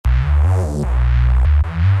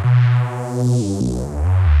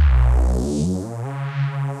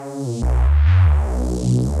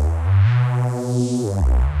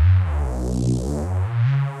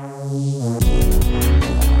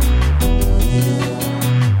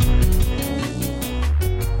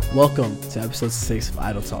Welcome to episode 6 of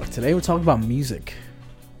Idle Talk. Today we're talking about music.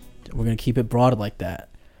 We're going to keep it broad like that.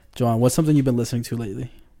 John, what's something you've been listening to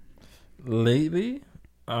lately?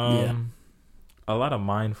 A lot of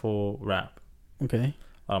mindful rap. Okay.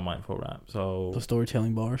 A lot of mindful rap. So The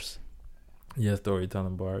storytelling bars. yeah,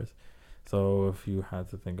 storytelling bars. So if you had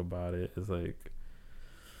to think about it, it's like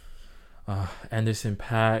Anderson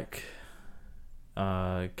 .Paak,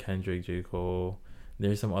 Kendrick, J. Cole.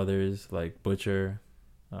 There's some others like Butcher,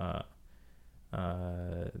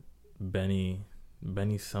 Benny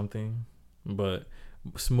something, but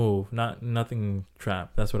smooth, nothing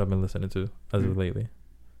trap. That's what I've been listening to as of lately.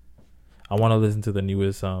 I want to listen to the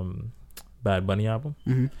newest Bad Bunny album.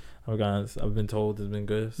 I've been told it's been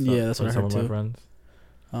good. Yeah, that's what I heard some of too. my friends.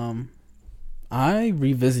 I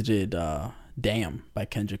revisited Damn by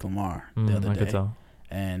Kendrick Lamar the other I day. could tell.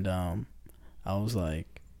 And I was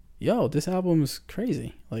like, yo, this album is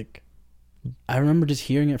crazy. Like, I remember just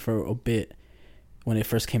hearing it for a bit when it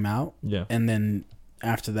first came out. Yeah. And then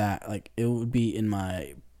after that, like, it would be in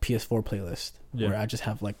my PS4 playlist where I just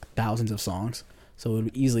have like thousands of songs. So it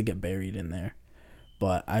would easily get buried in there.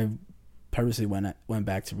 But I purposely went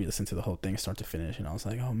back to re-listen to the whole thing start to finish, and I was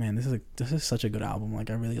like, oh man, this is such a good album. Like,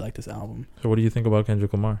 I really like this album. So what do you think about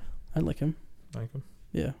Kendrick Lamar? I like him. Like him?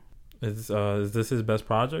 Yeah. Is this his best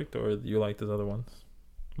project, or you like his other ones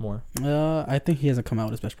more? I think he hasn't come out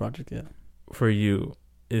with his best project yet. For you,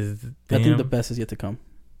 is I think the Damn best is yet to come.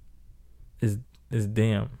 is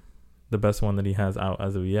Damn the best one that he has out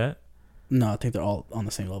as of yet? No, I think they're all on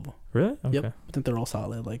the same level. Really? Okay. Yep. I think they're all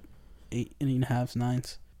solid, like 8.5,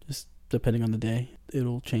 9s. Just depending on the day,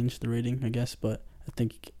 it'll change the rating, I guess. But I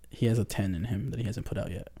think he has a 10 in him that he hasn't put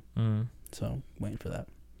out yet. So waiting for that.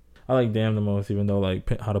 I like Damn the most, even though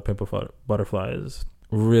like How to Pimp a Butterfly is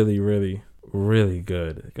really, really, really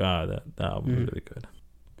good. God, that album is really good.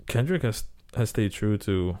 Kendrick has stayed true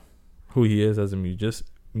to who he is as a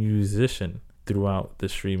musician throughout the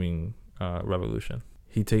streaming revolution.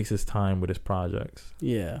 He takes his time with his projects.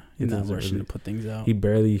 Yeah, he's not rushing to put things out. He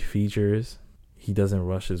barely features. He doesn't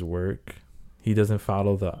rush his work. He doesn't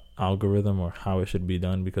follow the algorithm or how it should be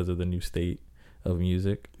done because of the new state of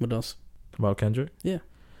music. What else? About Kendrick? Yeah.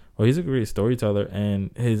 Well, he's a great storyteller,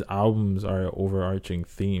 and his albums are an overarching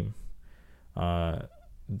theme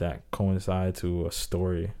that coincide to a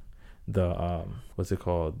story. The what's it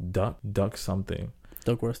called? Duck something.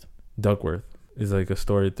 Duckworth is like a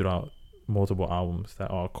story throughout multiple albums that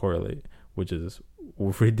all correlate, which is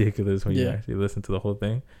ridiculous when you actually listen to the whole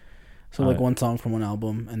thing. So like one song from one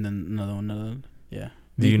album and then another. Yeah.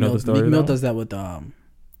 Do you know the story? Meek Mill does that with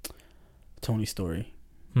Tony's Story.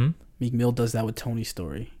 Meek Mill does that with Tony's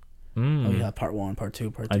Story. Oh yeah, part 1, part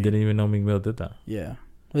 2, part 3. I didn't even know Meek Mill did that. Yeah,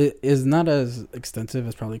 it is not as extensive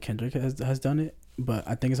as probably Kendrick has done it, but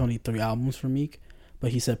I think it's only 3 albums for Meek.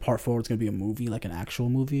 But he said part 4 is gonna be a movie, like an actual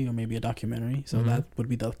movie or maybe a documentary. So that would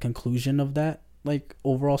be the conclusion of that like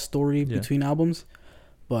overall story between albums.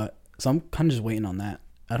 But so I'm kind of just waiting on that.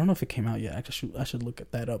 I don't know if it came out yet. I should look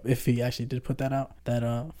that up if he actually did put that out, that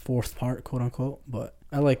 4th part, quote unquote. But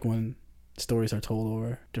I like when stories are told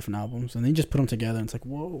over different albums and then you just put them together and it's like,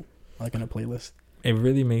 whoa, like in a playlist. It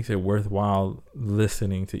really makes it worthwhile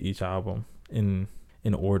listening to each album in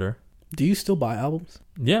order. Do you still buy albums?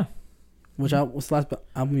 Yeah. What's the last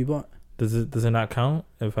album you bought? Does it not count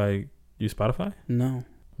if I use Spotify? No.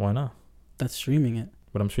 Why not? That's streaming it.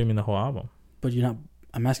 But I'm streaming the whole album. But you're not.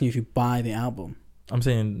 I'm asking you if you buy the album. I'm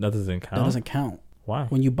saying that doesn't count. That doesn't count. Why?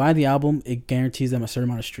 When you buy the album, it guarantees them a certain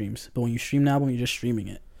amount of streams. But when you stream an album, you're just streaming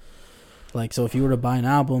it. Like, so if you were to buy an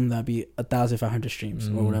album, that'd be 1,500 streams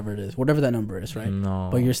or whatever it is, whatever that number is, right? No.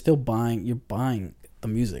 But you're still buying. You're buying the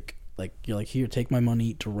music. Like, you're like, here, take my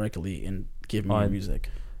money directly and give me your music.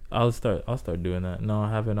 I'll start doing that. No, I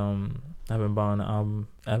haven't bought an album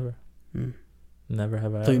ever. Never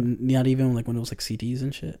have I. So ever. not even like when it was like CDs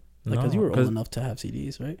and shit. Like, because you were old enough to have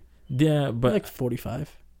CDs, right? Yeah, but you're like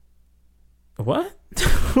 45. What?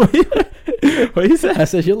 What you said? I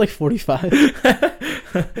said you're like 45.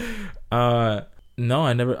 No,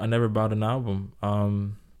 I never bought an album.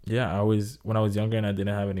 Yeah, when I was younger and I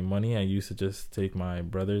didn't have any money, I used to just take my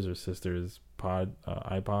brother's or sister's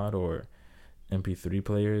iPod or MP3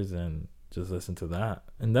 players and just listen to that.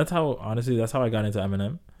 And that's how I got into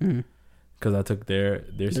Eminem. Because I took their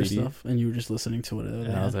CD stuff and you were just listening to it.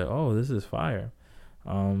 And I was like, oh, this is fire.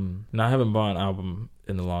 Now I haven't bought an album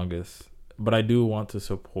in the longest, but I do want to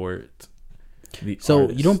support the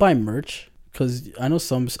artists. You don't buy merch? Because I know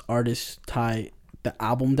some artists tie the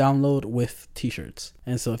album download with t-shirts,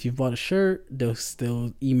 and so if you bought a shirt, they'll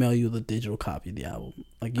still email you the digital copy of the album.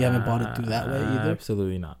 Like, you haven't bought it through that way either?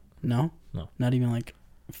 Absolutely not. No, not even like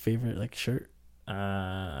favorite like shirt.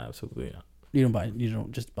 Absolutely not. You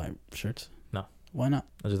don't just buy shirts? No. Why not?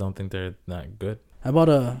 I just don't think they're that good. I bought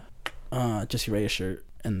a Jessie Reyez shirt,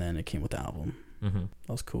 and then it came with the album. Mm-hmm.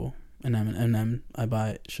 That was cool. And then I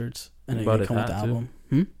buy shirts, and You it bought come his with the hat, too? album.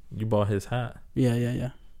 You bought his hat. Yeah.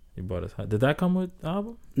 You bought his hat. Did that come with the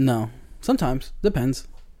album? No, sometimes depends.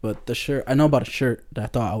 But the shirt, I know about a shirt that I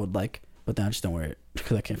thought I would like, but then I just don't wear it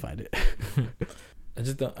because I can't find it. I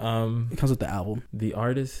just don't, It comes with the album. the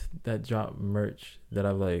artists that drop merch that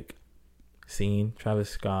I've like seen, Travis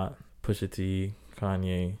Scott, Pusha T,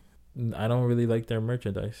 Kanye, I don't really like their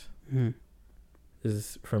merchandise.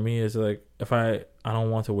 Is for me, it's like if I don't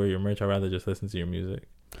want to wear your merch, I'd rather just listen to your music.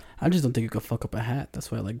 I just don't think you could fuck up a hat.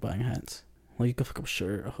 That's why I like buying hats. Like you could fuck up a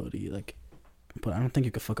shirt, a hoodie, like, but I don't think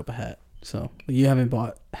you could fuck up a hat. So you haven't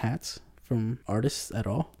bought hats from artists at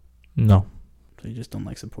all. No, So you just don't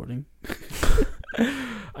like supporting.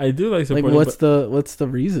 I do like supporting. Like what's the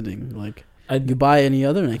reasoning? Like you buy any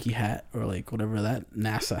other Nike hat or like whatever that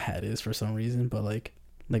NASA hat is for some reason, but like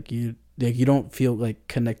you don't feel like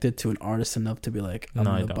connected to an artist enough to be like I'm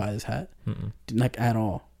gonna buy this hat. Mm-mm. Like at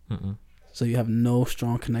all. Mm-mm. So you have no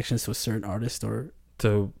strong connections to a certain artist or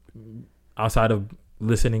to outside of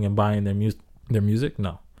listening and buying their music.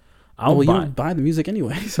 No, you don't buy the music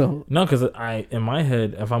anyway. So no, because in my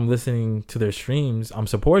head, if I'm listening to their streams, I'm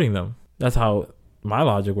supporting them. That's how my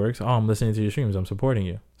logic works. Oh, I'm listening to your streams, I'm supporting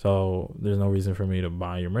you. So there's no reason for me to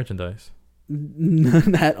buy your merchandise.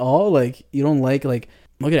 None at all. Like you don't like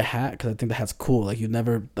look at a hat because I think the hat's cool. Like you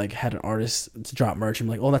never like had an artist to drop merch and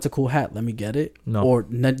be like, oh, that's a cool hat, let me get it. No, or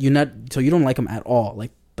so you don't like them at all.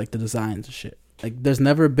 Like the designs and shit. Like there's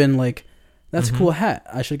never been like that's a cool hat,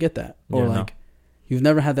 I should get that. Or like you've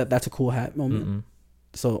never had that's a cool hat moment. Mm-mm.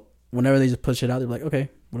 So whenever they just push it out, they're like, okay,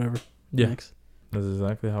 whatever. Yeah, next. That's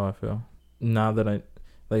exactly how I feel. Now that I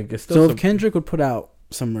like, it's still. So if Kendrick would put out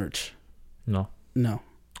some merch, no,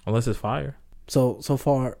 unless it's fire. So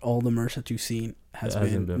far, all the merch that you've seen has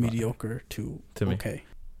been mediocre to me. Okay.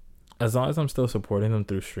 As long as I'm still supporting them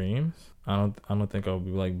through streams, I don't think I'll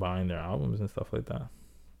be like buying their albums and stuff like that.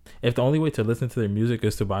 If the only way to listen to their music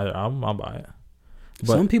is to buy their album, I'll buy it.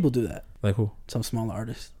 But, some people do that. Like who? Some smaller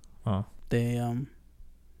artists. They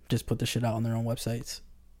just put the shit out on their own websites,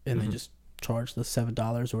 and they just charge the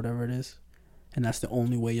 $7 or whatever it is, and that's the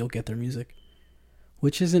only way you'll get their music,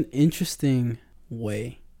 which is an interesting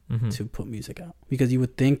way to put music out, because you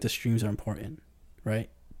would think the streams are important, right,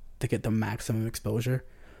 to get the maximum exposure.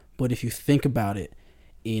 But if you think about it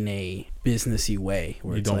in a businessy way,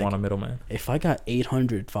 where you don't want a middleman, if I got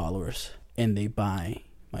 800 followers and they buy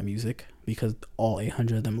my music because all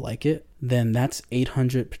 800 of them like it, then that's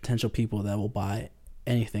 800 potential people that will buy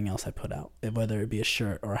anything else I put out, whether it be a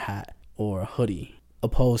shirt or a hat or a hoodie,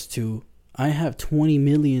 opposed to I have 20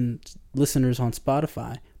 million listeners on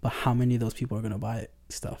Spotify, but how many of those people are going to buy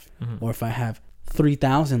stuff? Or if I have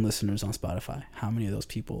 3,000 listeners on Spotify, how many of those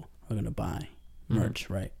people are going to buy merch,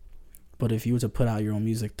 right? But if you were to put out your own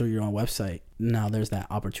music through your own website, now there's that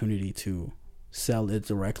opportunity to sell it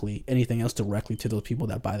directly, anything else directly to those people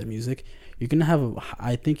that buy the music. You're going to have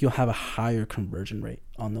I think you'll have a higher conversion rate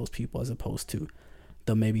on those people as opposed to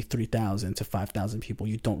the maybe 3,000 to 5,000 people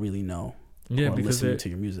you don't really know. Yeah, because listening to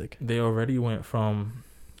your music. They already went from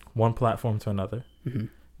one platform to another.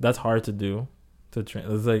 That's hard to do.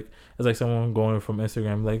 It's like someone going from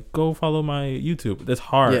Instagram, like, go follow my YouTube. That's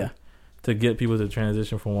hard to get people to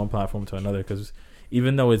transition from one platform to another, because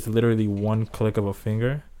even though it's literally one click of a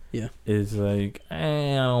finger, it's like,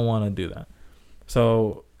 I don't want to do that.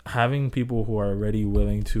 So having people who are already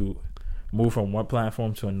willing to move from one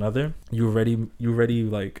platform to another, you already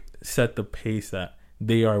like set the pace that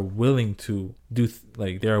they are willing to do,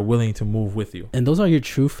 like they are willing to move with you. And those are your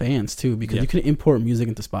true fans too, because you can import music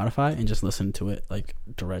into Spotify and just listen to it like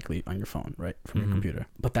directly on your phone, right, from your computer.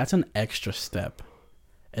 But that's an extra step,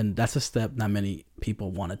 and that's a step not many people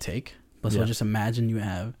want to take. But so just imagine you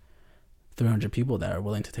have 300 people that are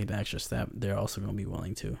willing to take the extra step. They're also going to be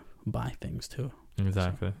willing to buy things too.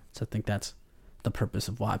 Exactly. So I think that's the purpose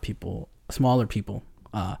of why smaller people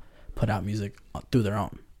put out music through their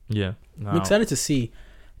own. Yeah. I'm excited to see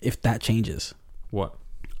if that changes. What?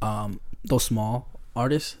 Those small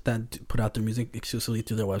artists that put out their music exclusively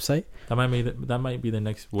through their website. That might be the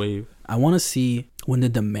next wave. I want to see when the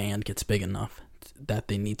demand gets big enough that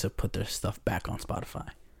they need to put their stuff back on Spotify.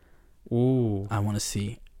 Ooh. I want to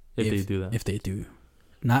see if they do that. If they do.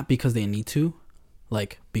 Not because they need to,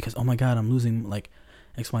 like, because, oh my God, I'm losing like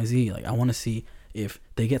XYZ. Like, I want to see if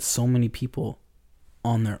they get so many people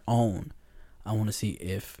on their own. I want to see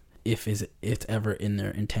if it's ever in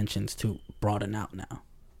their intentions to broaden out now,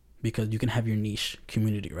 because you can have your niche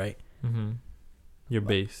community, right? your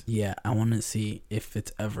base. Yeah, I want to see if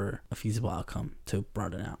it's ever a feasible outcome to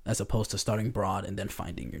broaden out, as opposed to starting broad and then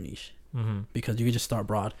finding your niche. Mm-hmm. Because you can just start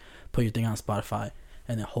broad, put your thing on Spotify,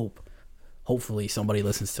 and then hopefully somebody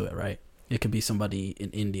listens to it, right? It could be somebody in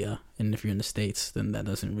India, and if you're in the States, then that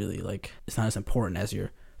doesn't really, like, it's not as important as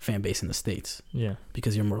your fan base in the States. Yeah.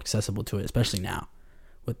 Because you're more accessible to it, especially now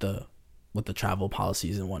with the travel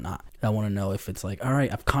policies and whatnot. I want to know if it's like, all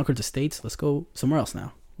right, I've conquered the States, let's go somewhere else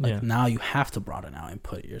now. Like, now you have to broaden out and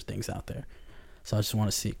put your things out there. So I just want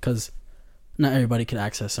to see, because not everybody can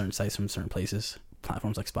access certain sites from certain places.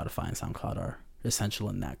 Platforms like Spotify and SoundCloud are essential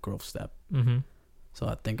in that growth step. Mm-hmm. So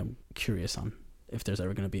I think I'm curious on if there's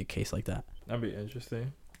ever going to be a case like that. That'd be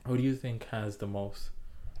interesting. Who do you think has the most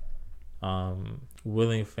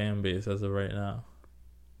willing fan base as of right now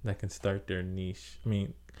that can start their niche? I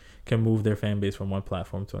mean, can move their fan base from one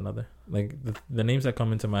platform to another? Like, the names that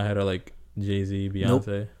come into my head are like Jay-Z,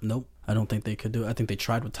 Beyonce. Nope. I don't think they could do it. I think they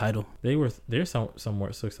tried with Tidal. They're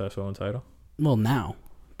somewhat successful in Tidal. Well, now,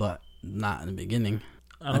 but not in the beginning.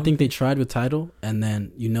 I think they tried with Tidal, and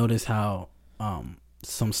then you notice how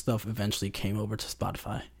some stuff eventually came over to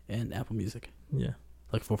Spotify and Apple Music. Yeah.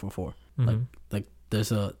 Like 444. Mm-hmm. Like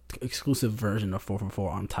there's a exclusive version of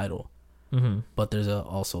 444 on Tidal. Mm-hmm. But there's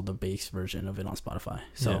also the base version of it on Spotify.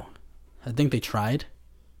 So I think they tried,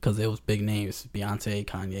 because it was big names, Beyonce,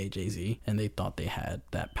 Kanye, Jay-Z, and they thought they had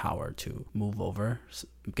that power to move over,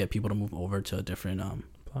 get people to move over to a different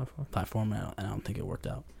platform, and I don't think it worked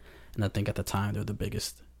out. And I think at the time they're the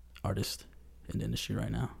biggest artist in the industry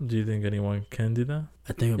right now. Do you think anyone can do that?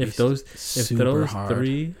 I think if those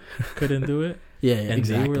three couldn't do it, and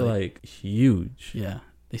exactly. They were like huge. Yeah.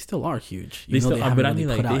 They still are huge. But I mean,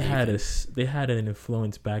 like, they had an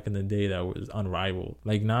influence back in the day that was unrivaled.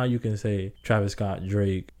 Like, now you can say Travis Scott,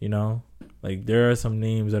 Drake, you know? Like, there are some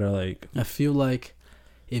names that are like... I feel like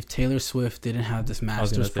if Taylor Swift didn't have this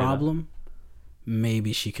master's problem,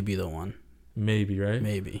 maybe she could be the one. Maybe, right?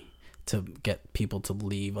 Maybe. To get people to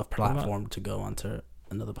leave a platform to go onto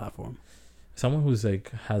another platform. Someone who's,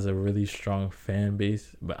 like, has a really strong fan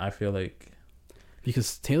base, but I feel like...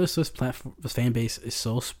 Because Taylor Swift's fan base is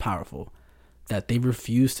so powerful that they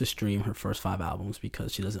refuse to stream her first 5 albums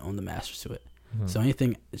because she doesn't own the masters to it. Mm-hmm. So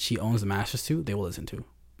anything she owns the masters to, they will listen to.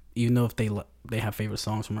 Even though if they have favorite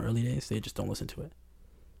songs from her early days, they just don't listen to it.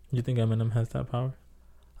 You think Eminem has that power?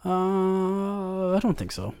 I don't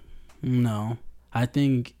think so. No. I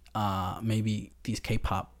think maybe these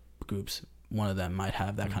K-pop groups, one of them might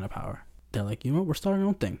have that kind of power. They're like, you know what, we're starting our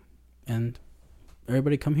own thing. And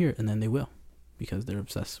everybody come here, and then they will. Because they're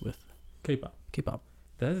obsessed with K-pop.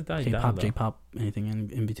 That's died K-pop, down, J-pop, anything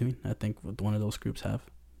in between. I think one of those groups have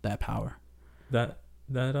that power. That's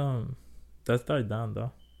died down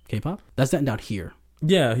though. K-pop? That's died down here.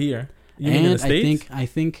 Yeah, here. You mean in the States? I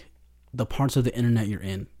think the parts of the internet you're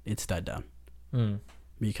in, it's died down. Mm.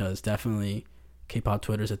 Because definitely K-pop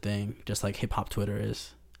Twitter's a thing, just like hip hop Twitter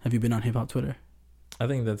is. Have you been on hip hop Twitter? I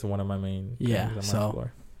think that's one of my main things on my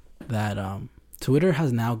floor. That Twitter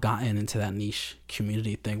has now gotten into that niche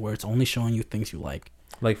community thing where it's only showing you things you like.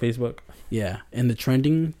 Like Facebook? Yeah. And the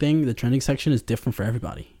trending section is different for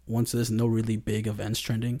everybody. Once there's no really big events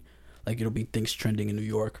trending, like it'll be things trending in New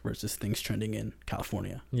York versus things trending in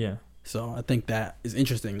California. Yeah. So I think that is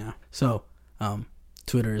interesting now. So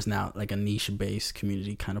Twitter is now like a niche-based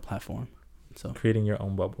community kind of platform. So creating your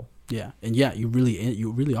own bubble. Yeah. And yeah, you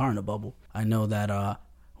really are in a bubble. I know that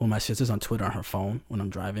when my sister's on Twitter on her phone when I'm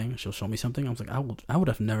driving, she'll show me something. I was like, I would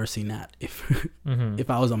have never seen that if if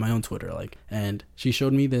I was on my own Twitter. Like, and she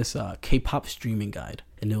showed me this K-pop streaming guide,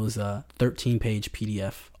 and it was a 13-page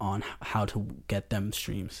PDF on how to get them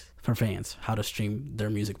streams for fans, how to stream their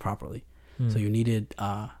music properly. So you needed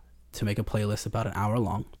to make a playlist about an hour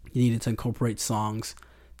long. You needed to incorporate songs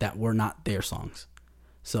that were not their songs.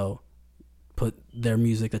 So put their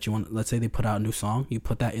music that you want. Let's say they put out a new song, you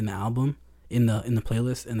put that in the album. In the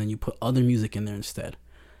playlist, and then you put other music in there instead.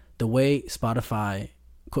 The way Spotify,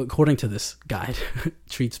 according to this guide,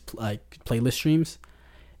 treats like playlist streams,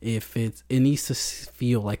 it needs to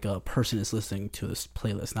feel like a person is listening to this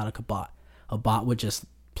playlist, not like a bot. A bot would just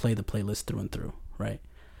play the playlist through and through, right?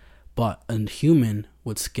 But a human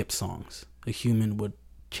would skip songs. A human would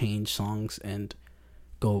change songs and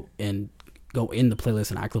go in the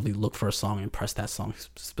playlist and actively look for a song and press that song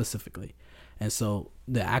specifically. And so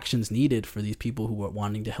the actions needed for these people who are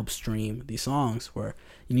wanting to help stream these songs where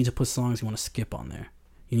you need to put songs you want to skip on there.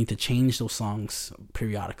 You need to change those songs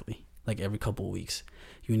periodically, like every couple of weeks.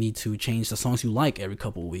 You need to change the songs you like every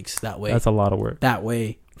couple of weeks. That way, that's a lot of work. That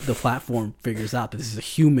way, the platform figures out that this is a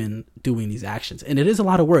human doing these actions. And it is a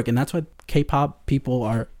lot of work. And that's why K-pop people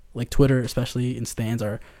are, like Twitter, especially in stans,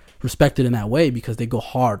 are respected in that way because they go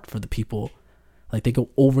hard for the people, like they go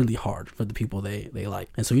overly hard for the people they like.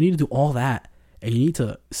 And so you need to do all that, and you need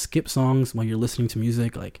to skip songs when you're listening to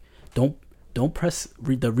music. Like don't press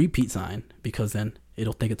the repeat sign, because then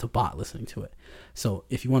it'll think it's a bot listening to it. So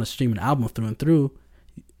if you want to stream an album through and through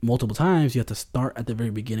multiple times, you have to start at the very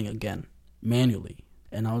beginning again manually.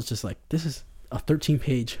 And I was just like, this is a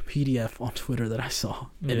 13-page PDF on Twitter that I saw,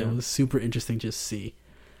 and it was super interesting to just see.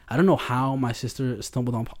 I don't know how my sister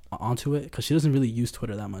stumbled onto it, because she doesn't really use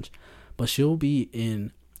Twitter that much, but she'll be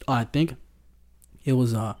in, I think it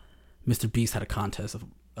was Mr. Beast had a contest of,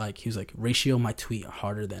 like, he was like, ratio my tweet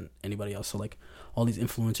harder than anybody else. So like all these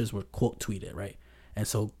influencers were quote tweeted, right? And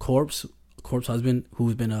so Corpse Husband,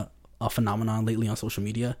 who's been a phenomenon lately on social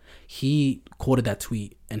media, he quoted that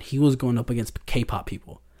tweet, and he was going up against K-pop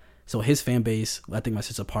people. So his fan base, I think my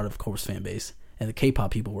sister's a part of Corpse fan base, and the K-pop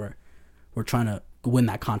people were trying to win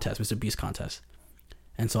that contest, Mr. Beast contest.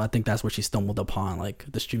 And so I think that's where she stumbled upon like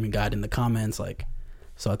the streaming guide in the comments. Like,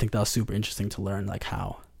 so I think that was super interesting to learn like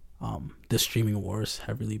how the streaming wars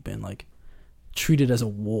have really been like treated as a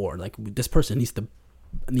war. Like, this person needs to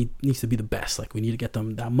be the best. Like, we need to get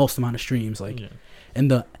them that most amount of streams. Like, and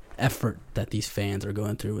the effort that these fans are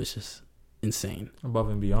going through is just insane, above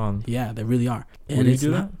and beyond. Yeah, they really are. And Would you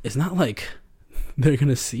do that? It's not like they're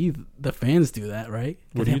gonna see the fans do that, right?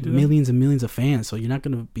 Would they you have do millions and millions of fans, so you're not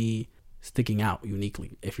gonna be sticking out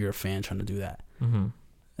uniquely if you're a fan trying to do that. Mm-hmm.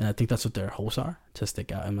 And I think that's what their hopes are, to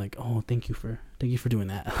stick out. I'm like, oh, thank you for doing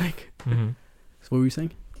that. Like, mm-hmm. So what were you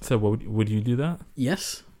saying? So would you do that?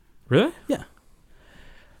 Yes. Really? Yeah.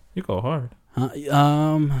 You go hard.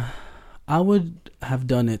 I would have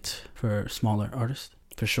done it for smaller artists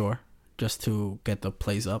for sure, just to get the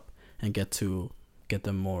plays up and get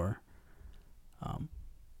them more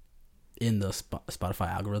in the Spotify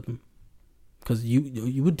algorithm, because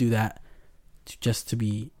you would do that just to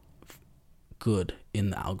be good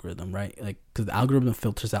in the algorithm, right? Like, because the algorithm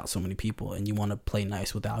filters out so many people, and you want to play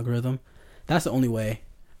nice with the algorithm. That's the only way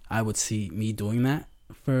I would see me doing that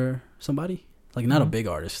for somebody, like not a big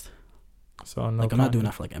artist. So like, I'm not doing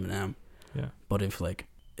that for like Eminem. Yeah. But if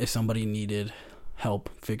somebody needed help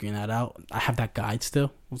figuring that out, I have that guide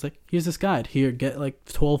still. I was like, here's this guide. Here, get like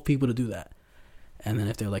 12 people to do that. And then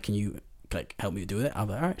if they're like, can you like help me do it? I'll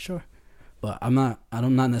be like, all right, sure. But I'm not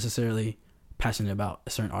necessarily passionate about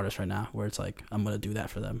a certain artist right now where it's like I'm gonna do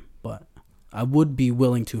that for them. But I would be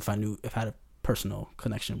willing to if I had a personal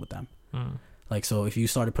connection with them. Like, so if you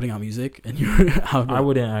started putting out music and you're I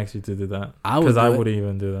wouldn't ask you to do that, because I wouldn't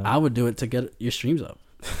even do that. I would do it to get your streams up.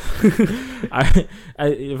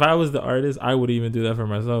 If I was the artist, I would even do that for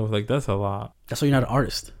myself. Like, that's a lot. That's why you're not an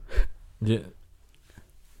artist. Yeah,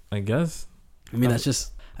 I guess. I mean, that's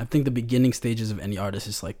just, I think the beginning stages of any artist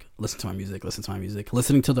is like, listen to my music,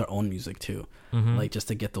 listening to their own music too. Mm-hmm. Like, just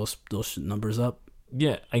to get those numbers up.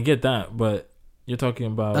 Yeah, I get that, but you're talking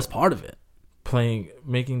about, that's part of it.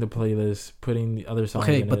 Making the playlist, putting the other songs.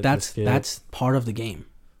 Okay, but that's part of the game.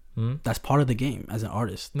 That's part of the game as an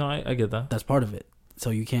artist. No, I get that. That's part of it.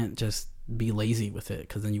 So you can't just be lazy with it,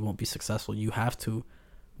 because then you won't be successful. You have to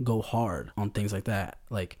go hard on things like that.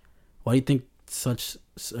 Like, why do you think such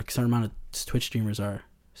a certain amount of Twitch streamers are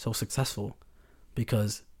so successful?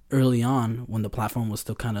 Because early on, when the platform was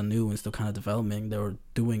still kind of new and still kind of developing, they were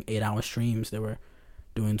doing 8-hour streams. They were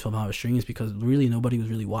doing 12-hour streams because really nobody was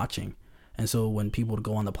really watching. And so when people would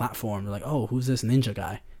go on the platform, they're like, oh, who's this ninja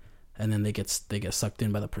guy? And then they get sucked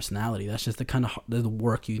in by the personality. That's just the kind of the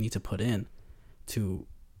work you need to put in to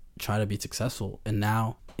try to be successful. And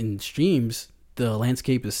now in streams, the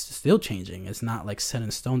landscape is still changing. It's not like set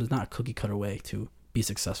in stone. There's not a cookie cutter way to be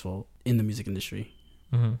successful in the music industry.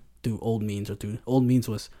 Mm-hmm. Through old means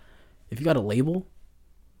was, if you got a label,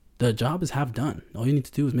 the job is half done. All you need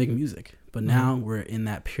to do is make music. But now we're in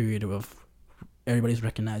that period of everybody's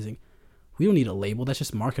recognizing we don't need a label. That's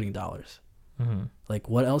just marketing dollars. Mm-hmm. Like,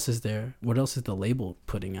 what else is there? What else is the label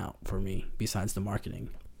putting out for me besides the marketing?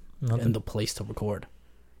 Nothing. And the place to record,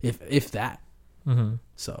 if that. Mm-hmm.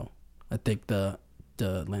 So I think the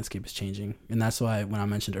landscape is changing, and that's why when I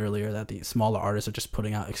mentioned earlier that the smaller artists are just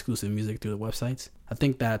putting out exclusive music through the websites, I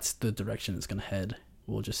think that's the direction it's gonna head.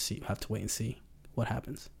 We'll just have to wait and see what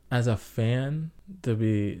happens. As a fan, to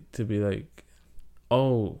be like,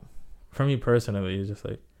 oh, for me personally, it's just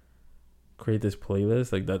like, create this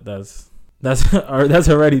playlist like that's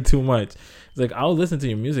already too much. It's like, I'll listen to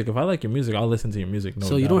your music. If I like your music, I'll listen to your music. No,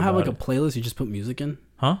 so you don't have like a playlist, you just put music in?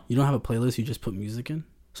 Huh? You don't have a playlist, you just put music in?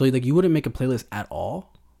 So like, you wouldn't make a playlist at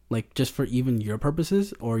all, like just for even your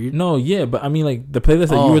purposes, or you? No, yeah, but I mean, like the playlist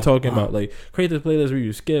that you were talking about, like create this playlist where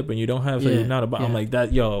you skip and you don't have, so you're not about. I'm like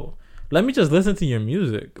that, yo. Let me just listen to your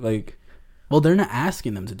music. Like, Well, they're not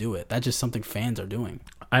asking them to do it. That's just something fans are doing.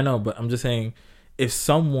 I know, but I'm just saying, if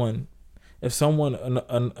an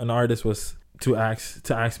artist was to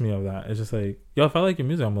ask me of that, it's just like, yo, if I like your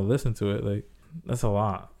music, I'm gonna listen to it. Like, that's a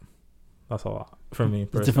lot. That's a lot for me.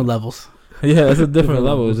 It's different levels. Yeah, it's a different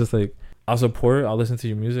level. It's just like, I'll support. I'll listen to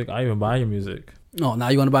your music. I even buy your music. No, now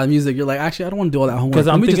you want to buy the music. You're like, actually, I don't want to do all that homework. Because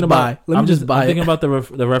I'm thinking about. Let me just buy. I'm thinking about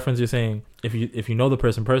the reference you're saying. If you know the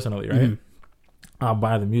person personally, right? Mm-hmm. I'll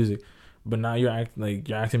buy the music. But now you're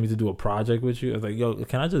asking me to do a project with you. It's like, yo,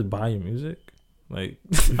 can I just buy your music? Like,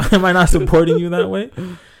 am I not supporting you that way?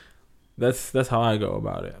 That's how I go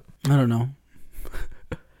about it. I don't know.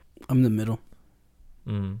 I'm in the middle.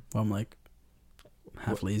 Where I'm like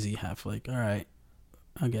half lazy, half like, all right,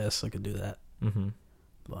 I guess I could do that. Mm-hmm.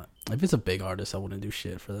 But if it's a big artist, I wouldn't do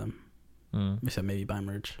shit for them. Except maybe buy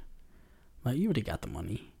merch. Like, you already got the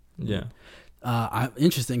money. Yeah.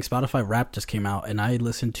 Interesting. Spotify Rap just came out, and I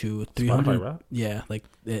listened to 300. Spotify Rap? Yeah, like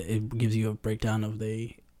it gives you a breakdown of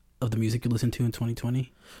the music you listened to in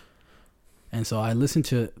 2020. And so I listened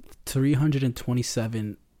to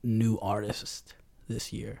 327 new artists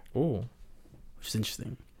this year. Oh, which is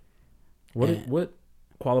interesting. What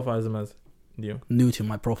qualifies them as new? New to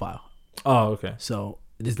my profile. Oh, okay. So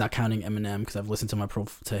it is not counting Eminem because I've listened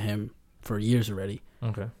to him for years already.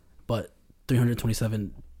 Okay. But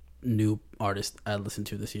 327 new artists I listened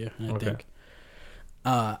to this year, and I think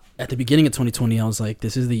at the beginning of 2020, I was like,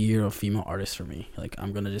 "This is the year of female artists for me. Like,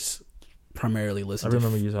 I'm gonna just primarily listen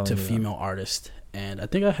to female artists," and I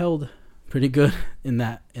think I held pretty good in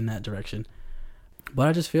that direction. But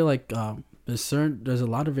I just feel like there's a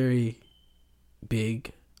lot of very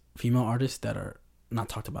big female artists that are not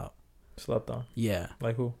talked about. Slept on. Yeah.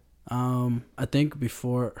 Like who? I think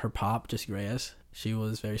before her pop, Jessie Reyes, she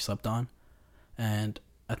was very slept on, and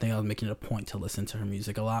I think I was making it a point to listen to her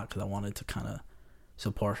music a lot because I wanted to kind of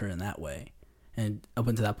support her in that way. And up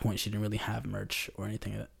until that point, she didn't really have merch or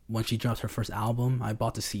anything. When she dropped her first album, I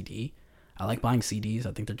bought the CD. I like buying CDs.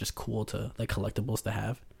 I think they're just cool to, like, collectibles to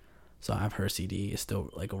have. So I have her CD. It's still,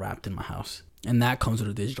 like, wrapped in my house. And that comes with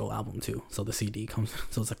a digital album too. So the CD comes,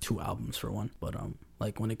 so it's like 2 albums for one. But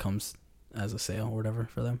like when it comes as a sale or whatever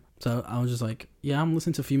for them. So I was just like, yeah, I'm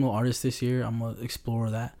listening to female artists this year. I'm gonna explore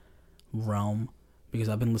that realm because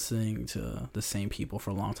I've been listening to the same people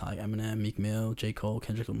for a long time, like Eminem, Meek Mill, J. Cole,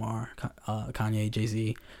 Kendrick Lamar, Kanye,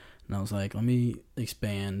 Jay-Z. And I was like, let me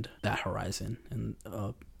expand that horizon and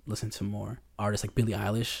listen to more artists like Billie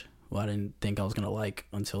Eilish, who I didn't think I was gonna like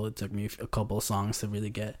until it took me a couple of songs to really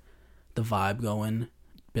get the vibe going.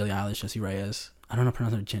 Billie Eilish, Jessie Reyes. I don't know how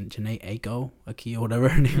to pronounce her. Janae Aiko, whatever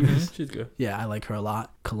her name is. She's good. Yeah, I like her a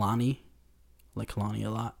lot. Kalani. I like Kalani a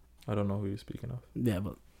lot. I don't know who you're speaking of. Yeah,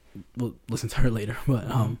 but we'll listen to her later. But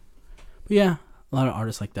yeah, a lot of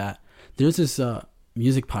artists like that. There's this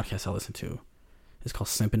music podcast I listen to. It's called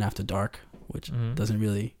Simpin' After Dark, which doesn't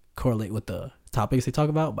really correlate with the topics they talk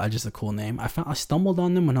about, but it's just a cool name. I stumbled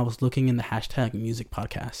on them when I was looking in the hashtag music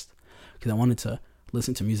podcast because I wanted to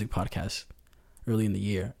listen to music podcasts early in the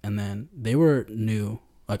year, and then they were new,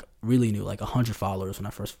 like really new, like 100 followers when I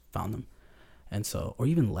first found them, and so, or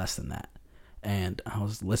even less than that. And I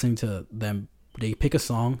was listening to them. They pick a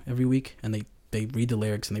song every week and they read the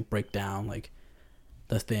lyrics and they break down like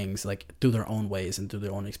the things like through their own ways and through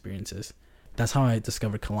their own experiences. That's how I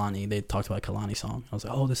discovered Kalani. They talked about Kalani song. I was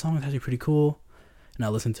like, oh, this song is actually pretty cool, and I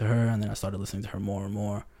listened to her, and then I started listening to her more and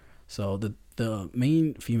more. So the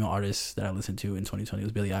main female artists that I listened to in 2020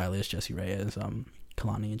 was Billie Eilish, Jessie Reyes,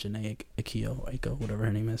 Kalani, and Janae Aiko, whatever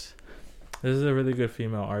her name is. This is a really good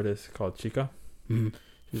female artist called Chica. Mm-hmm.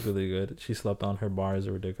 She's really good. She slept on. Her bars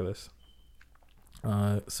are ridiculous.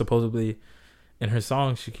 Supposedly, in her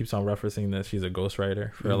song, she keeps on referencing that she's a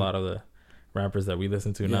ghostwriter for a lot of the rappers that we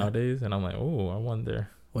listen to nowadays. And I'm like, oh, I wonder.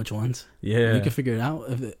 Which ones? Yeah. You can figure it out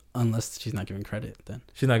unless she's not giving credit then.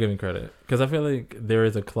 She's not giving credit. Because I feel like there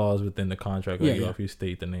is a clause within the contract. Like, if you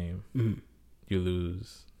state the name, you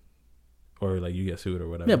lose. Or, like, you get sued or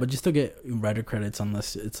whatever. Yeah, but you still get writer credits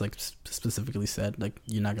unless it's, like, specifically said. Like,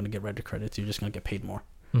 you're not going to get writer credits. You're just going to get paid more.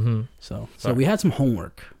 Mm-hmm. So we had some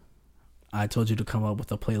homework. I told you to come up with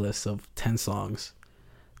a playlist of 10 songs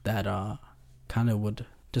that kind of would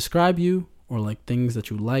describe you or, like, things that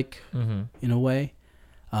you like in a way.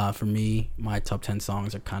 For me, my top 10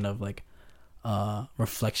 songs are kind of like a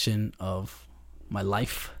reflection of my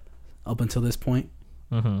life up until this point.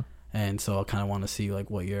 Mm-hmm. And so I kind of want to see like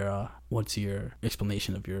what's your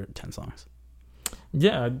explanation of your 10 songs?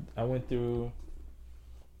 Yeah, I went through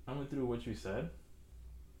what you said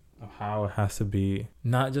of how it has to be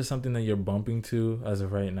not just something that you're bumping to as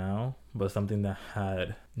of right now, but something that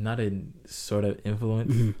had not a sort of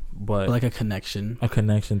influence, Mm-hmm. but Like a connection. a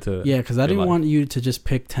connection to. Yeah, because I your didn't life. want you to just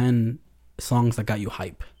pick 10 songs that got you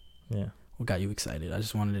hype Yeah. or got you excited. I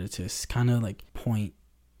just wanted it to kind of like point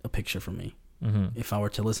a picture for me. Mm-hmm. If I were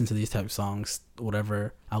to listen to these type of songs,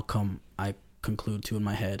 whatever outcome I conclude to in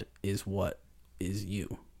my head is what is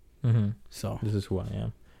you. Mm-hmm. So This is who I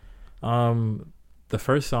am. The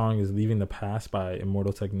first song is "Leaving the Past" by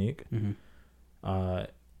Immortal Technique. mhm.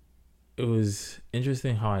 It was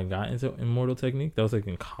interesting how I got into Immortal Technique. That was like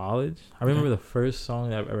in college. I remember the first song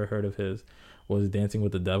that I've ever heard of his was "Dancing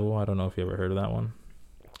with the Devil." I don't know if you ever heard of that one.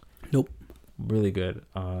 Nope. Really good.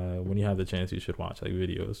 When you have the chance, you should watch like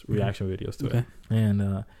videos, reaction videos to Okay. it.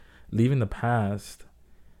 And "Leaving the Past"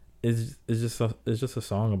 is just a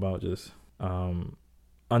song about just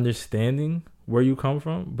understanding where you come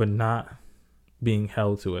from, but not being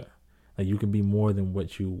held to it. Like you can be more than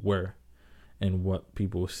what you were, and what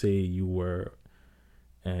people say you were,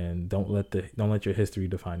 and don't let your history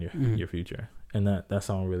define your future. And that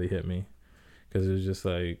song really hit me, because it was just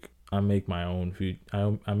like I make my own future.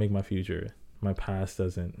 I make my future. My past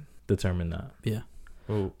doesn't determine that. Yeah.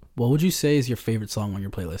 Oh, What would you say is your favorite song on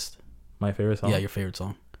your playlist? my favorite song. Yeah, your favorite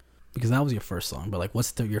song. Because that was your first song, but like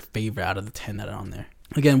what's your favorite out of the 10 that are on there?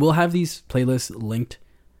 Again, we'll have these playlists linked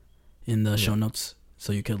in the show notes,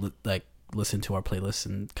 so you could like listen to our playlists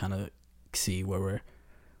and kind of see where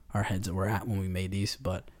our heads were at when we made these,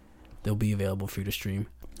 but they'll be available for you to stream.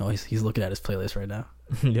 Oh, he's looking at his playlist right now.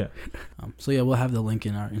 Yeah. So yeah, we'll have the link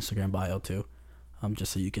in our Instagram bio too,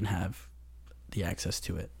 just so you can have the access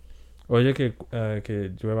to it. Oye que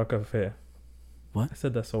llueva café. What? I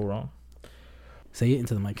said that so wrong. Say it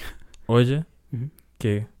into the mic. Oye Mm-hmm.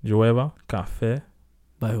 que llueva café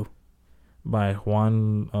By who? by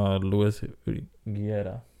Juan Luis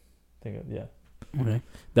Guerra. Yeah. Okay.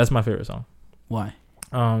 That's my favorite song. Why?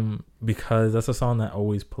 Because that's a song that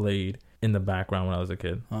always played in the background when I was a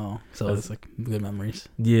kid. Oh, so it's like good memories.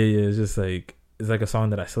 Yeah, it's just like it's like a song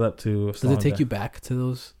that I slept to. Does it take you back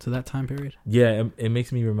to that time period? Yeah, it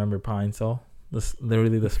makes me remember Pine Sol.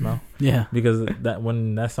 Literally the smell. Yeah. Because that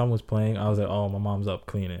when that song was playing, I was like, oh, my mom's up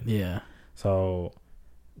cleaning. Yeah. So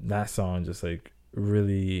that song just like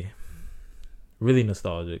really, really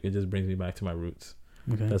nostalgic. It just brings me back to my roots.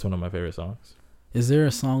 Okay. That's one of my favorite songs. Is there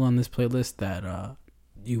a song on this playlist that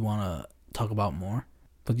you want to talk about more?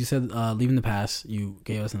 But you said "Leaving the Past." You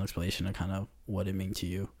gave us an explanation of kind of what it meant to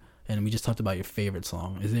you, and we just talked about your favorite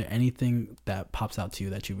song. Is there anything that pops out to you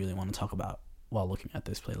that you really want to talk about while looking at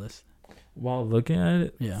this playlist? While looking at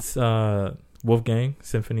it, Yeah. it's Wolfgang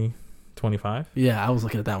Symphony 25. Yeah, I was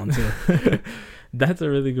looking at that one too. That's a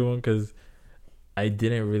really good one because I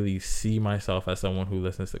didn't really see myself as someone who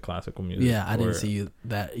listens to classical music. Yeah, I didn't see you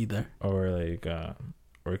that either. Or like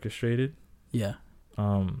orchestrated. Yeah.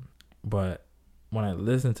 But when I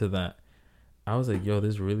listened to that, I was like, yo,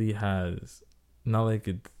 this really has, not like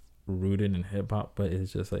it's rooted in hip hop, but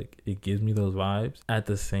it's just like it gives me those vibes at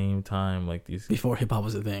the same time, like these Before hip hop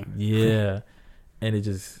was a thing. Yeah. And it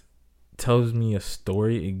just tells me a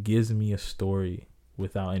story. It gives me a story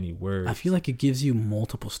without any words. I feel like it gives you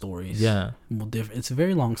multiple stories. Yeah. Well, it's a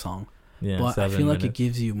very long song. Yeah. But I feel like it minutes.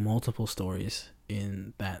 gives you multiple stories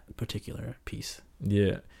in that particular piece.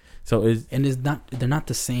 Yeah. So They're not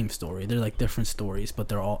the same story. They're like different stories, but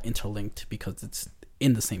they're all interlinked because it's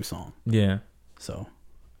in the same song. yeah. So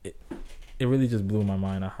It really just blew my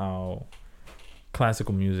mind on how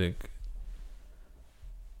classical music.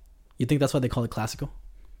 you think that's why they call it classical?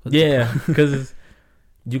 Yeah, because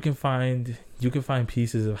you can find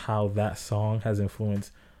pieces of how that song has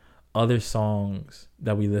influenced other songs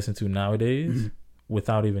that we listen to nowadays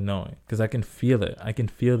without even knowing. Because I can feel it. I can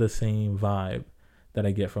feel the same vibe that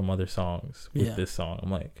I get from other songs with this song. I'm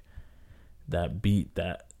like, that beat,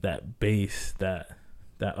 that bass, that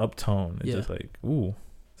uptone. It's just like, ooh.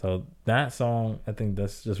 So that song, I think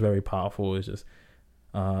that's just very powerful. It's just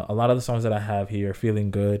a lot of the songs that I have here, Feeling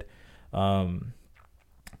Good.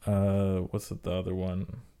 What's the other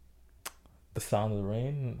one? The Sound of the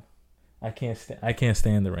Rain. I can't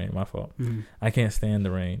stand the rain. My fault. I Can't Stand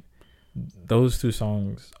the Rain. Those two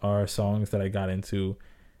songs are songs that I got into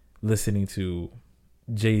listening to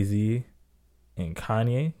Jay-Z and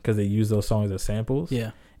Kanye because they use those songs as samples.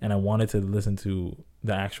 Yeah. And I wanted to listen to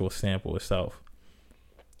the actual sample itself.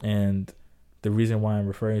 And the reason why I'm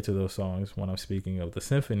referring to those songs when I'm speaking of the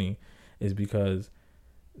symphony is because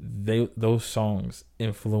those songs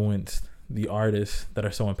influenced the artists that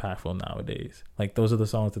are so impactful nowadays. Like those are the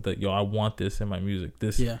songs that I want this in my music.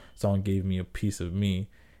 This song gave me a piece of me,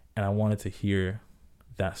 and I wanted to hear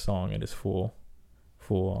that song in its full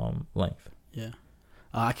length. Yeah,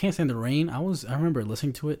 I Can't Stand the Rain. I remember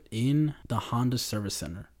listening to it in the Honda service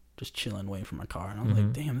center, just chilling, waiting for my car, and I was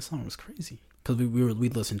like, "Damn, this song was crazy." Because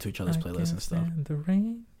we'd listen to each other's playlists and stuff. The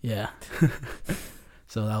rain. Yeah.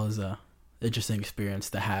 So that was a interesting experience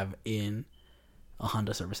to have in a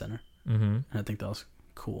Honda service center, and I think that was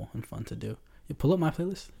cool and fun to do. You pull up my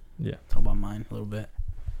playlist. Yeah. Talk about mine a little bit.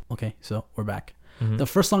 Okay, so we're back. The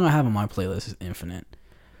first song I have on my playlist is "Infinite."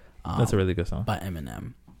 That's a really good song by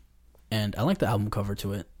Eminem. And I like the album cover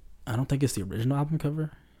to it. I don't think it's the original album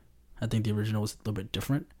cover. I think the original was a little bit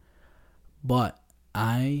different. But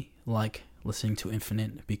I like listening to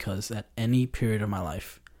Infinite because at any period of my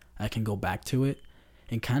life, I can go back to it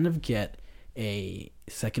and kind of get a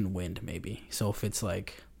second wind, maybe. So if it's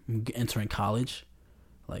like entering college,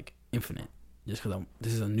 like Infinite, just because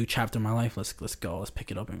this is a new chapter in my life, let's go. Let's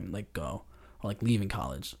pick it up and like go. Or like leaving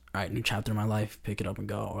college. All right, new chapter in my life, pick it up and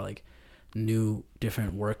go. Or like new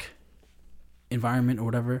different work environment or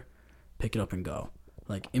whatever, pick it up and go.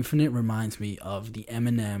 Like Infinite reminds me of the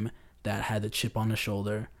Eminem that had the chip on his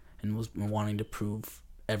shoulder and was wanting to prove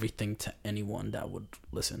everything to anyone that would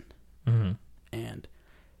listen. And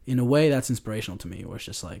in a way that's inspirational to me, where it's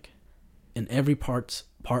just like in every part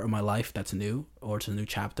of my life that's new or it's a new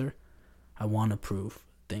chapter, I want to prove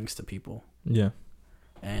things to people. Yeah.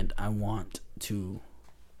 And I want to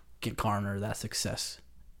garner that success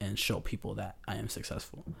and show people that I am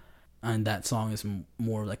successful. And that song is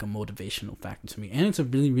more like a motivational factor to me. And it's a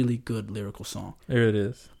really, really good lyrical song. There it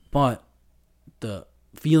is. But the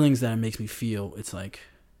feelings that it makes me feel, it's like,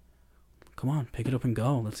 come on, pick it up and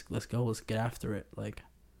go. Let's go. Let's get after it. Like,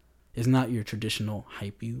 it's not your traditional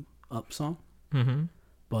hype you up song.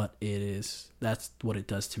 But that's what it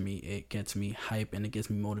does to me. It gets me hype and it gets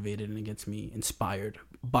me motivated and it gets me inspired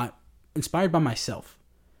by myself.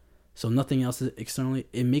 So nothing else externally.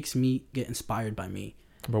 It makes me get inspired by me.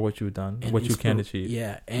 By what you've done, what you can achieve.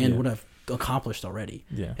 Yeah, and what I've accomplished already.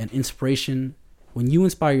 Yeah. And inspiration, when you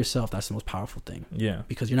inspire yourself, that's the most powerful thing. Yeah.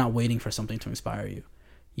 Because you're not waiting for something to inspire you.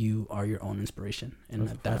 You are your own inspiration. And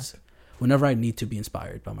that's whenever I need to be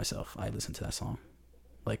inspired by myself, I listen to that song.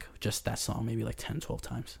 Like, just that song, maybe like 10, 12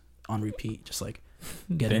 times on repeat. Just like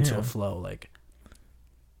get into a flow. Like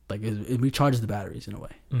it recharges the batteries in a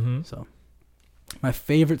way. So my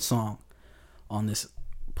favorite song on this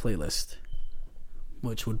playlist,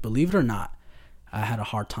 which would, believe it or not, I had a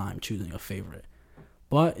hard time choosing a favorite,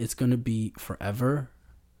 but it's going to be Forever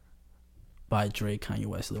by Drake, Kanye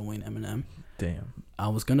West, Lil Wayne, Eminem. Damn. I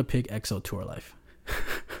was going to pick EXO Tour Life.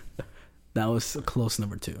 That was a close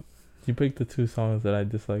number 2. You picked the 2 songs that I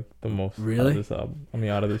dislike the most. Really? Out of this album.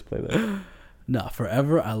 Out of this playlist. No,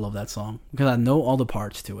 Forever, I love that song because I know all the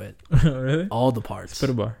parts to it. Really? All the parts. Spit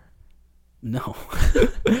a bar. No.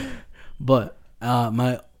 But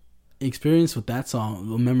my experience with that song,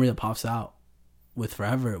 the memory that pops out with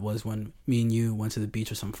Forever, it was when me and you went to the beach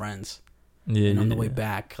with some friends. Yeah. And on the way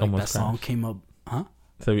back, like that song came up. Huh?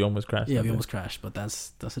 So we almost crashed. Yeah, we almost crashed, but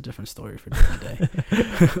that's a different story for a different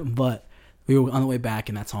day. But we were on the way back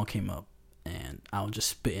and that song came up and I was just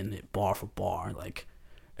spitting it bar for bar. Like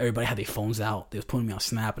everybody had their phones out. They was putting me on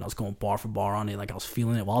Snap and I was going bar for bar on it. Like I was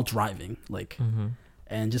feeling it while driving. Like,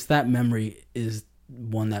 and just that memory is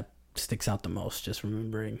one that sticks out the most. Just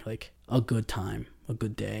remembering like a good time, a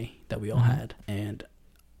good day that we all had. And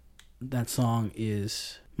that song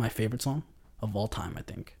is my favorite song of all time, I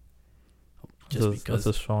think. Just because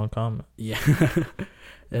that's a strong comment. Yeah.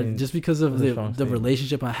 Just because of the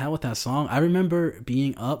relationship I had with that song. I remember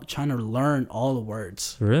being up trying to learn all the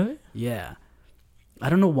words. Really? Yeah. I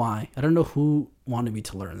don't know why. I don't know who wanted me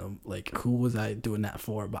to learn them. Like, who was I doing that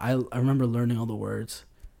for? But I remember learning all the words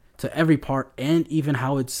to every part and even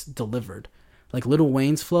how it's delivered. Like, Lil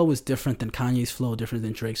Wayne's flow is different than Kanye's flow, different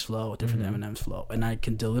than Drake's flow, different than Eminem's flow. And I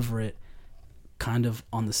can deliver it kind of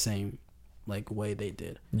on the same, like, way they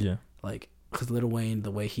did. Yeah. Like, because Lil Wayne,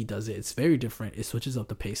 the way he does it, it's very different. It switches up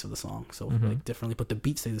the pace of the song, so like differently, but the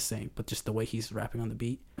beat stays the same. But just the way he's rapping on the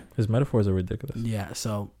beat, his metaphors are ridiculous. Yeah,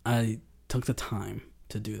 so I took the time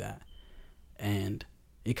to do that, and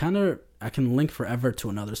it kind of, I can link Forever to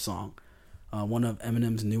another song, one of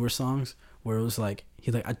Eminem's newer songs, where it was like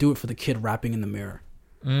he's like, I do it for the kid rapping in the mirror,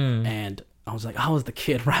 and I was like, I was the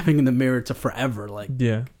kid rapping in the mirror to Forever, like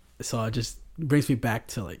yeah. So it just brings me back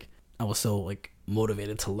to like I was so like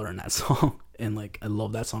motivated to learn that song, and like I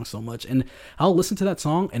love that song so much, and I'll listen to that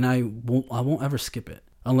song and I won't ever skip it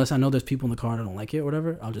unless I know there's people in the car that don't like it or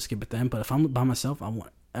whatever. I'll just skip it then. But if I'm by myself, I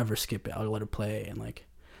won't ever skip it. I'll let it play. And like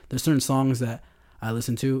there's certain songs that I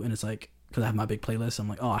listen to and it's like, because I have my big playlist, I'm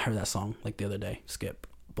like, oh, I heard that song like the other day, skip.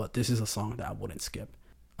 But this is a song that I wouldn't skip.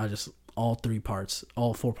 All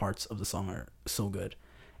 4 parts of the song are so good.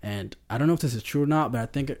 And I don't know if this is true or not, but I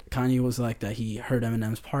think Kanye was like that he heard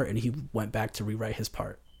Eminem's part and he went back to rewrite his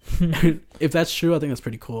part. If that's true, I think that's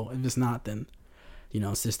pretty cool. If it's not, then, you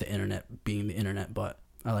know, it's just the internet being the internet. But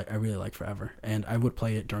I really like Forever, and I would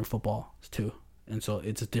play it during football too. And so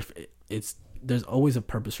there's always a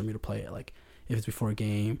purpose for me to play it. Like if it's before a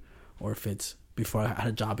game, or if it's before I had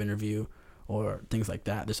a job interview, or things like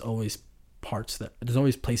that. There's always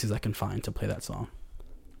places I can find to play that song.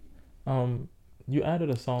 You added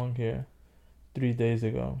a song here 3 days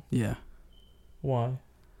ago. Yeah. Why?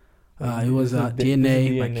 It was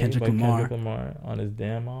DNA by Kendrick Lamar. Kendrick Lamar on his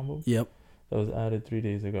Damn album. Yep. That was added 3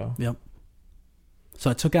 days ago. Yep. So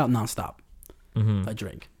I took out Nonstop by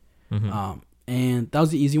Drake. And that was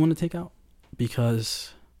the easy one to take out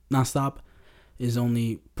because Nonstop is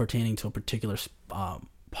only pertaining to a particular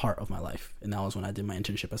part of my life. And that was when I did my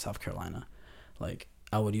internship at South Carolina. Like,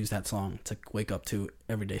 I would use that song to wake up to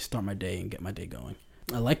every day, start my day, and get my day going.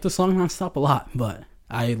 I like the song Nonstop a lot, but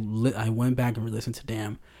I went back and re-listened to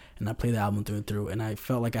Damn, and I played the album through and through, and I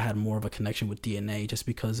felt like I had more of a connection with DNA just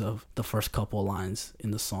because of the first couple of lines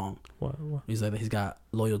in the song. What? He's like, he's got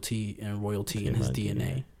loyalty and royalty in his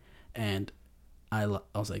DNA. And I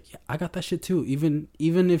was like, yeah, I got that shit too.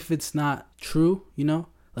 Even if it's not true, you know,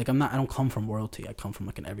 like I don't come from royalty. I come from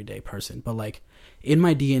like an everyday person, but like in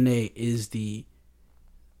my DNA is the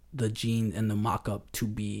gene and the mock-up to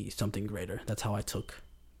be something greater. That's how I took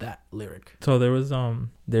that lyric. So there's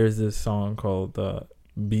this song called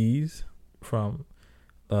Bees from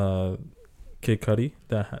Kid Cudi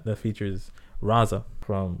that features Raza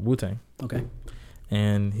from Wu-Tang. Okay.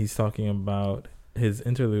 And he's talking about his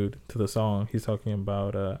interlude to the song. He's talking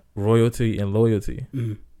about royalty and loyalty,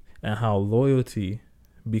 and how loyalty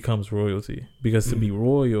becomes royalty, because to be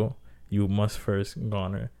royal you must first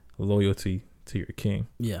garner loyalty to your king.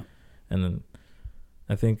 Yeah. And then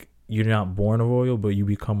I think you're not born a royal, but you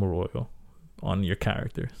become a royal on your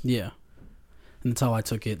character. Yeah. And that's how I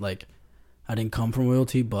took it. Like, I didn't come from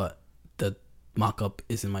royalty, but the mock-up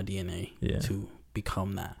is in my DNA to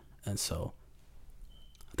become that. And so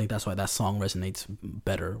I think that's why that song resonates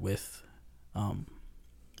better with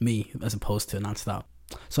me as opposed to Nonstop.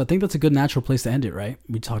 So I think that's a good natural place to end it, right?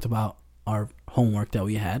 We talked about our homework that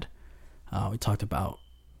we had. We talked about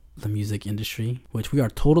the music industry, which we are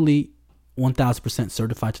totally 1000%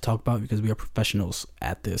 certified to talk about because we are professionals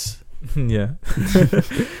at this. Yeah.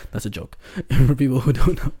 That's a joke for people who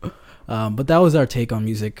don't know. But that was our take on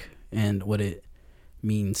music and what it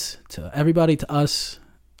means to everybody, to us.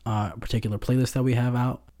 A particular playlist that we have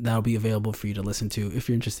out that'll be available for you to listen to if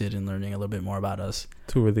you're interested in learning a little bit more about us.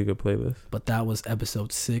 2 really good playlists. But that was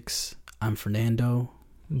episode 6. I'm Fernando.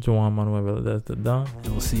 Joan Manuel Valdez the Don. And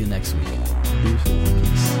we'll see you next week.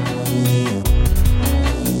 Peace.